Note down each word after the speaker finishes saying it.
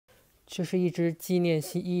这是一支纪念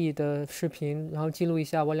意义的视频，然后记录一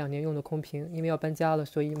下我2年用的空瓶，因为要搬家了，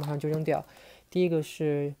所以马上就扔掉。第一个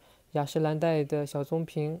是雅诗兰黛的小棕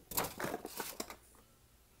瓶，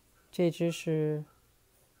这支是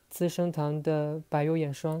资生堂的白油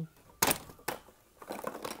眼霜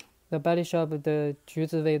 ，The Body Shop 的橘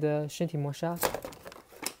子味的身体磨砂，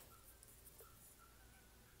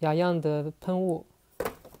雅漾的喷雾。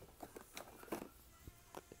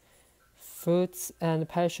Fruits and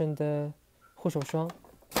Passion 的护手霜，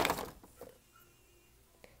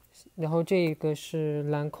然后这个是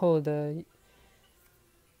兰蔻的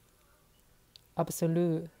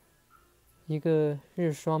Absolute 一个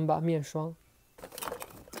日霜吧，面霜。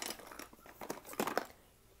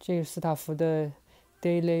这个斯塔芙的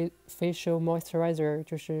Daily Facial Moisturizer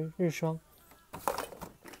就是日霜。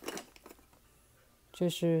这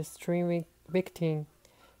是 Stream Victim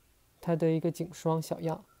它的一个颈霜小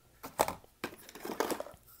样。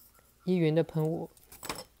依云的喷雾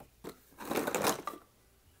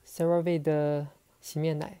 ，CeraVe 的洗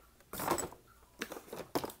面奶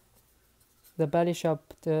 ，The Body Shop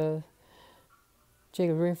的这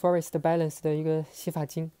个 Rainforest Balance 的一个洗发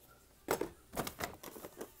精，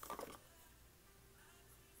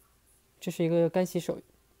这是一个干洗手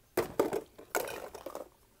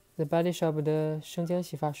 ，The Body Shop 的生姜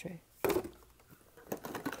洗发水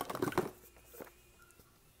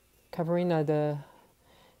 ，Caprina 的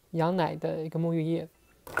羊奶的一个沐浴液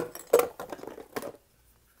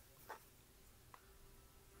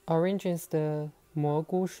 ，Oranges 的蘑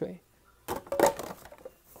菇水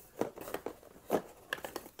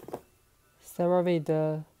 ，CeraVe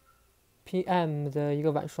的 PM 的一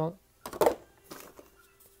个晚霜，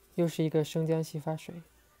又是一个生姜洗发水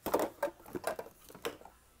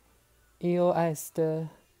 ，EOS 的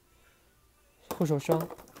护手霜。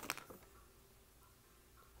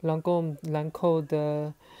兰蔻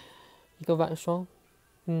的一个晚霜，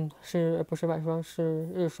不是晚霜，是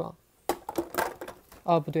日霜。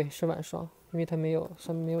哦，不对，是晚霜，因为它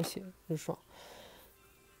上面没有写日霜。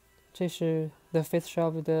这是 The Face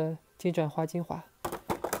Shop 的金盏花精华，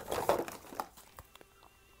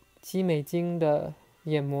肌美精的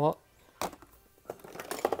眼膜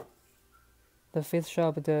 ，The Face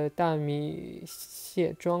Shop 的大米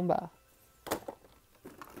卸妆吧。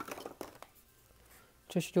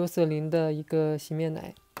这是优色林的一个洗面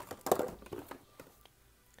奶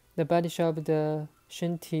 ，The Body Shop 的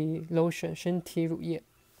身体 lotion 身体乳液，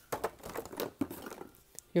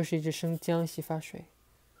又是一支生姜洗发水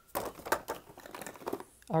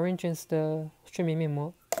 ，Oranges 的睡眠面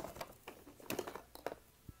膜，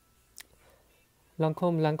兰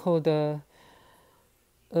蔻的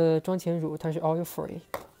妆前乳，它是 oil free，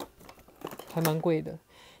 还蛮贵的。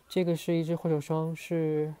这个是一支护手霜，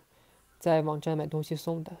是在网站买东西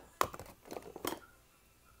送的。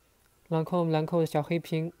兰蔻的小黑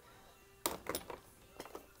瓶，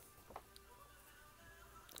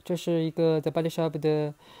这是一个 The Body Shop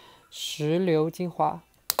的石榴精华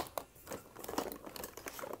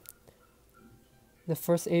 ，The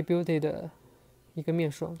First Aid Beauty 的一个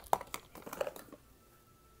面霜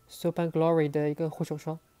 ，Soap and Glory 的一个护手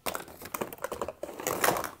霜，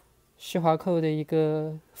施华蔻的一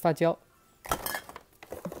个发胶。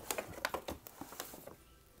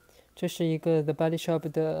这是一个 The Body Shop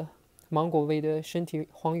的芒果味的身体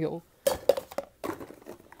黄油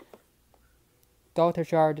 ，Dr.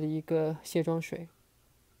 Jar 的一个卸妆水，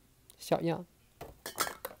小样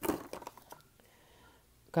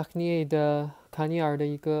 ，Garnier 的卡尼尔的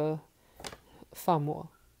一个发膜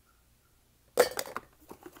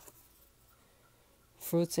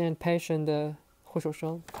 ，Fruits and Passion 的护手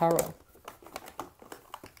霜 Tara，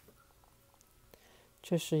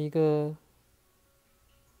 这是一个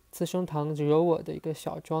资生堂惹我的一个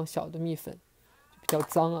小的蜜粉，比较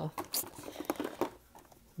脏啊。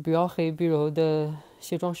不要黑碧柔的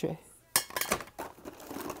卸妆水，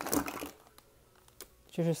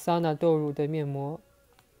这是桑拿豆乳的面膜，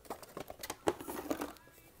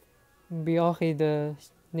不要黑的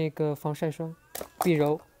那个防晒霜，碧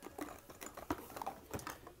柔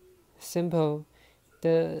 ，Simple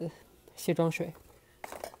的卸妆水。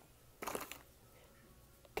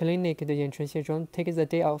Clinique 的眼唇卸妆 ，Take the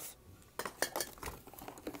day off。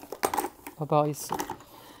哦，不好意思，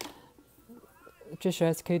这是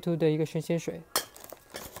SK-II 的一个神仙水。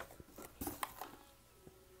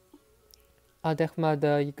阿黛玛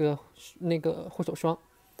的一个那个护手霜。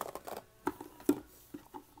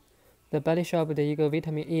The Body Shop 的一个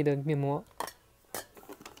Vitamin E 的面膜。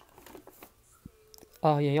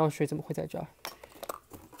啊，眼药水怎么会在这儿？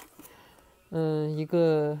一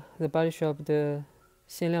个 The Body Shop 的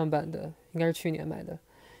限量版的，应该是去年买的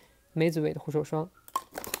梅子味的护手霜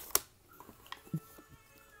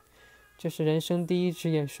这是人生第一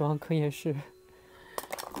支眼霜，可也是。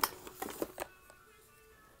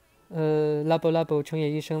Labo Labo 成野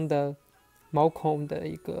医生的毛孔的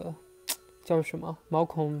一个叫什么？毛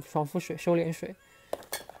孔爽肤水、收敛水。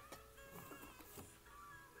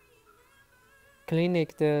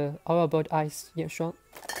Clinique 的 All About Eyes 眼霜。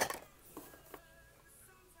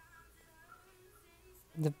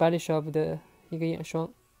The Body Shop 的一个眼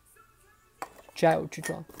霜 ，gel 之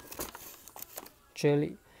状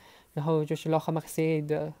 ，jelly，然后就是 Laura Mercier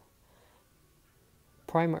的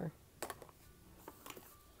primer，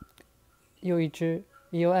 又一支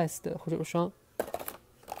EOS 的护手霜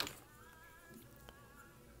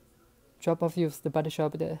 ，Drop of Youth 的 Body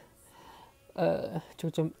Shop 的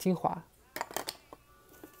就这精华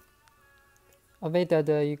 ，Aveda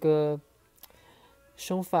的一个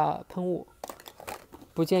生发喷雾。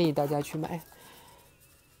不建议大家去买。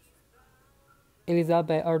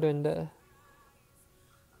Elizabeth Arden 的，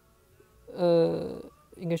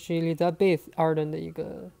应该是 Elizabeth Arden 的一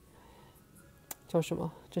个叫什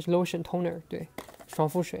么？这是 lotion toner， 对，爽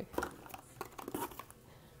肤水。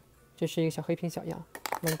这是一个小黑瓶小样，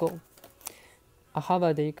能够。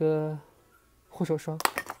Ahava 的一个护手霜。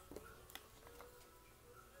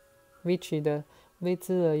Vichy 的薇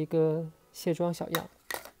姿的一个卸妆小样。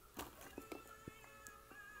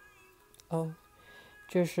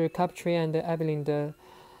这是 Capri and Evelyn 的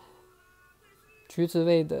橘子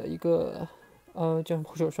味的一个叫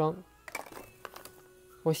护手霜，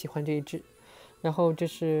我喜欢这一支。然后这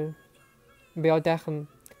是 Bioderm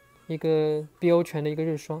一个 BO 泉的一个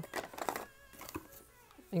日霜，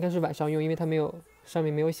应该是晚上用，因为它上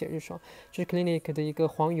面没有写日霜。这是 Clinique 的一个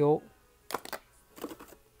黄油，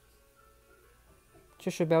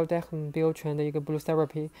这是 Bioderm BO 泉的一个 Blue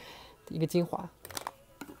Therapy 的一个精华。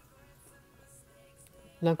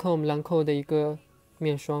兰蔻的一个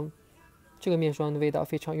面霜，这个面霜的味道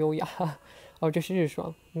非常优雅。这是日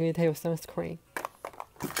霜，因为它有 sunscreen。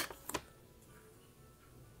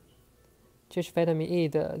这是 Vitamin E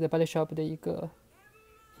的 The Body Shop 的一个，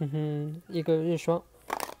一个日霜。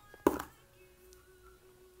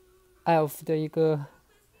Elf 的一个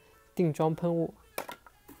定妆喷雾。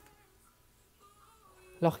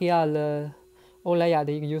L'Oréal 欧莱雅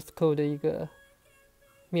的一个 Youthco 的一个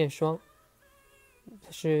面霜。它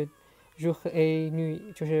是如何 A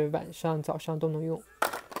女，就是晚上、早上都能用。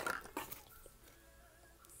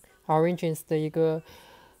Origins 的一个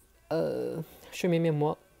睡眠面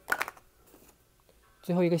膜。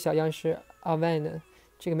最后一个小样是 Avène，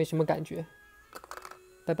 这个没什么感觉。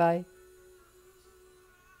拜拜。